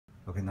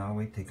Okay, now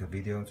we take a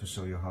video to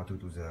show you how to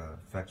do the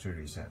factory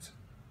reset.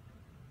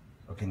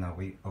 Okay, now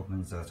we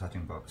open the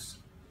charging box.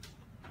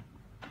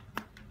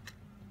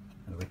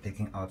 And we're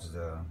taking out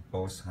the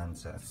both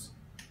handsets.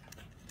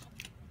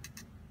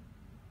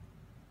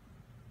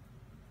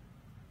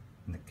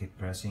 And keep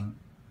pressing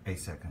 8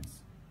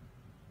 seconds.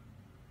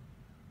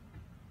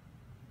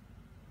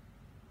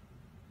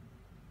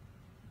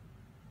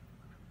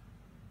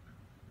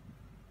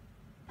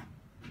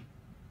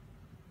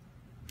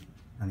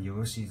 And you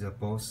will see the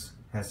both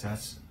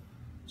headsets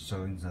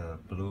showing the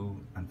blue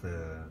and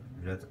the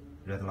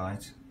red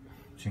light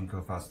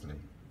twinkle fastly,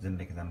 then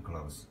make them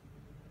close.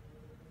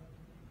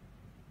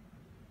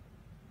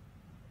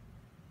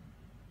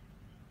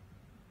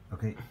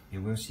 Okay,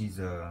 you will see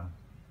the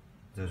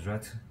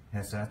red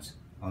headset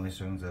only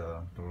showing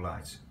the blue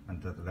light,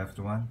 and the left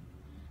one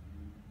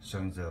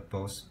showing the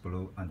both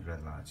blue and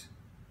red light.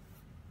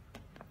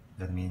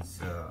 That means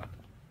the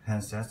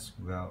handsets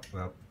will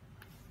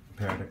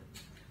paired.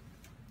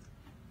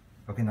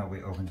 Okay, now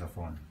we open the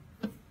phone.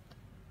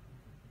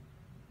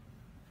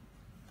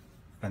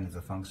 Find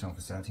the function of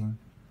setting.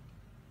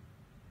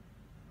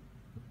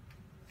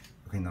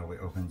 Okay, now we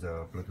open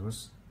the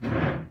Bluetooth.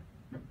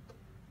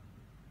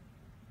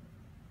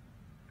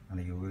 And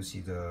you will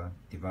see the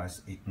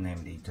device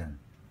named E10.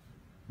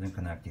 Then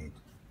connect it.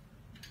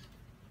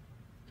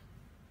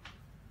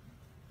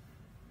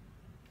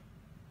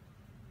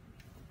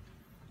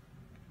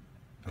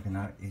 Okay,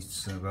 now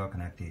it's well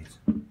connected.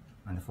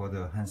 And for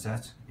the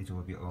handset, it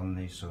will be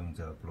only showing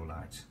the blue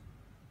light.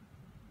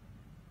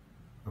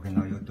 Okay,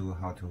 now you do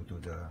how to do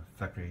the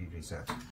factory reset.